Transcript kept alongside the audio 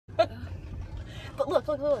But look,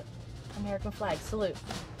 look, look. American flag, salute.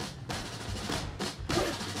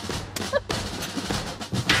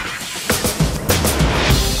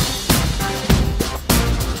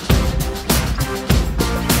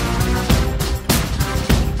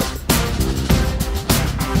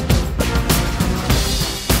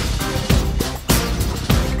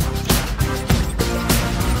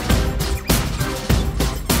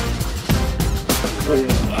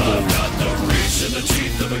 I've got the reach and the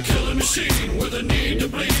teeth of a killing machine, with a need to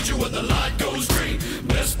bleed you when the light goes green.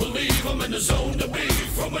 Best believe I'm in the zone to be,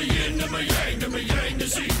 from a yin to my yang to my yang to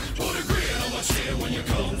Z. Put a grin on my chin when you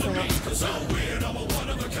come to me, cause I'm weird, I'm a one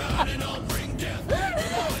of a kind, and I'll bring death.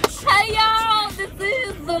 Hey y'all, this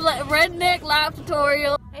is the Redneck Life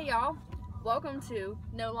Tutorial. Hey y'all, welcome to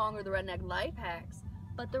no longer the Redneck Life Hacks,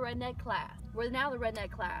 but the Redneck Class. We're now the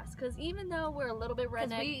Redneck Class, because even though we're a little bit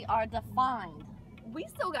redneck, we are defined. we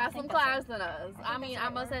still got some class in us. I mean, I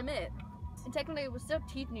must admit. And technically, we're still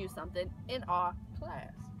teaching you something in our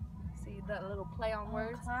class. See that little play on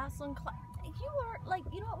words? Class and class. You are like,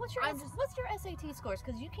 you know what? What's your SAT scores?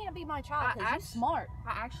 Because you can't be my child. Because you're smart.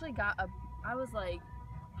 I actually got I was like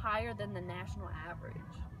higher than the national average.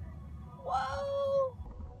 Whoa.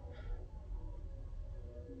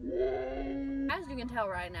 As you can tell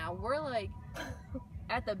right now, we're like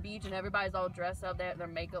at the beach and everybody's all dressed up. Their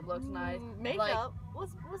makeup looks nice. Makeup? Like,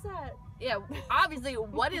 what's that? Yeah, obviously,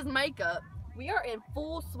 what is makeup? We are in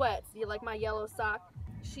full sweats. You like my yellow sock?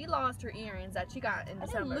 She lost her earrings that she got in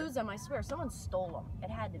December. I didn't lose them, I swear. Someone stole them.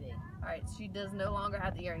 It had to be. Alright, she does no longer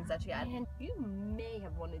have the earrings that she had. And you may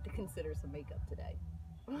have wanted to consider some makeup today.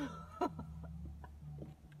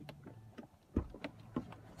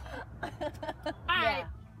 Alright.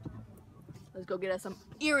 Let's go get us some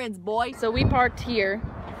earrings, boy. So we parked here,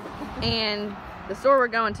 and the store we're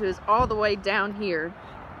going to is all the way down here.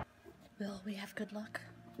 Will we have good luck?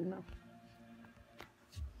 No.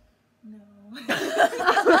 No.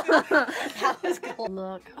 That was cool.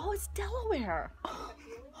 Look. Oh, it's Delaware.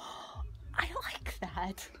 I like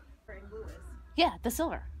that. Yeah, the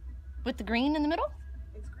silver. With the green in the middle?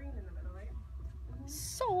 It's green in the middle, right?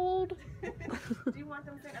 Sold. Do you want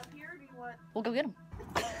them set up here, or do you want... We'll go get them.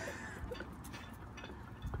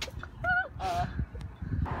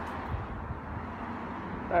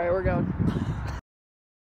 Alright, we're going.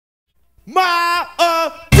 My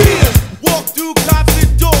ideas walk through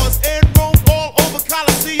concert doors and roam all over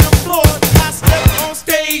Coliseum floors. I stepped on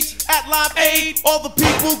stage at Live Aid. All the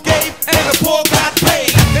people gave and the poor got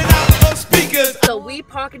paid. And out of speakers. So we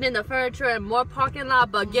parking in the furniture and more parking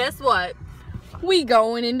lot, but guess what? We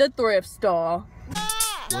going in the thrift store.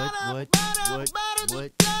 What?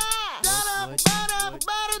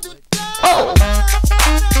 Oh!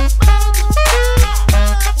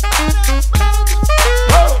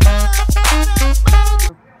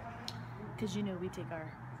 Because you know we take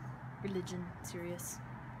our religion serious.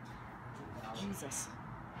 Jesus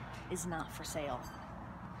is not for sale.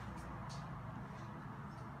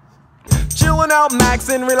 Chilling out,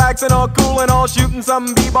 maxing, relaxing, all cool and all shooting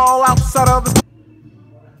some b-ball outside of the...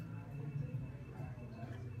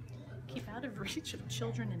 Keep out of reach of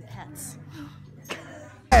children and pets.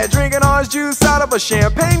 Drinking orange juice out of a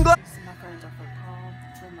champagne glass. So my friends are for prom,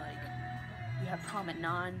 then like you have prom at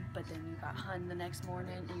 9, but then you got hun the next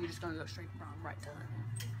morning, and you're just gonna go straight from prom right to hun.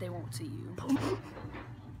 They won't see you.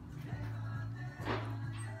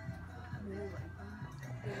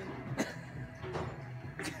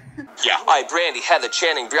 Yeah, alright, Brandy, Heather,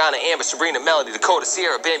 Channing, Brianna, Amber, Sabrina, Melody, Dakota,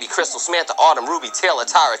 Sierra, Bambi, Crystal, Samantha, Autumn, Ruby, Taylor,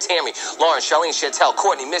 Tyra, Tammy, Lauren, Charlene, Chantel,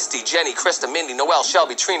 Courtney, Misty, Jenny, Krista, Mindy, Noelle,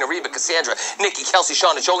 Shelby, Trina, Reba, Cassandra, Nikki, Kelsey,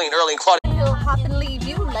 Shauna, Jolene, Early, and Claudia. He'll hop and leave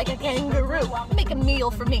you like a kangaroo. Make a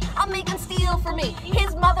meal for me. I'll make him steal for me.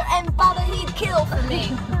 His mother and father he'd kill for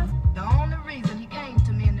me. The only reason he came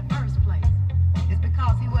to me in the first place is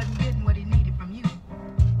because he wasn't getting what he needed from you.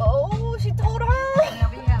 Oh, she told her.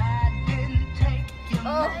 I didn't take your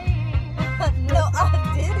name. No, I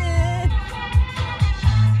didn't.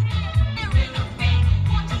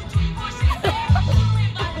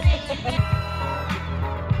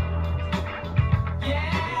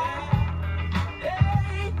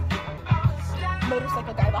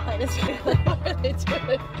 Motorcycle guy behind us. What are they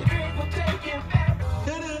doing?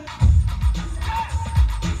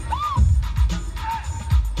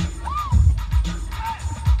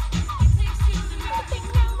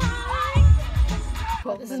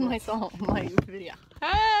 This is my song, my video.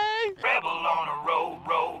 Hey! Rebel on the road.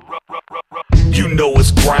 You know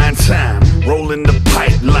it's grind time, rolling the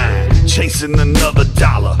pipeline, chasing another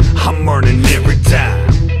dollar, I'm earning every time.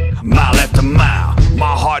 Mile after mile,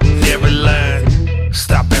 my heart in every line,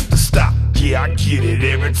 stop after stop, yeah I get it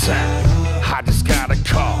every time. I just got a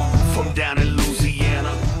call from down in Louisiana.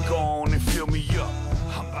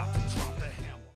 about to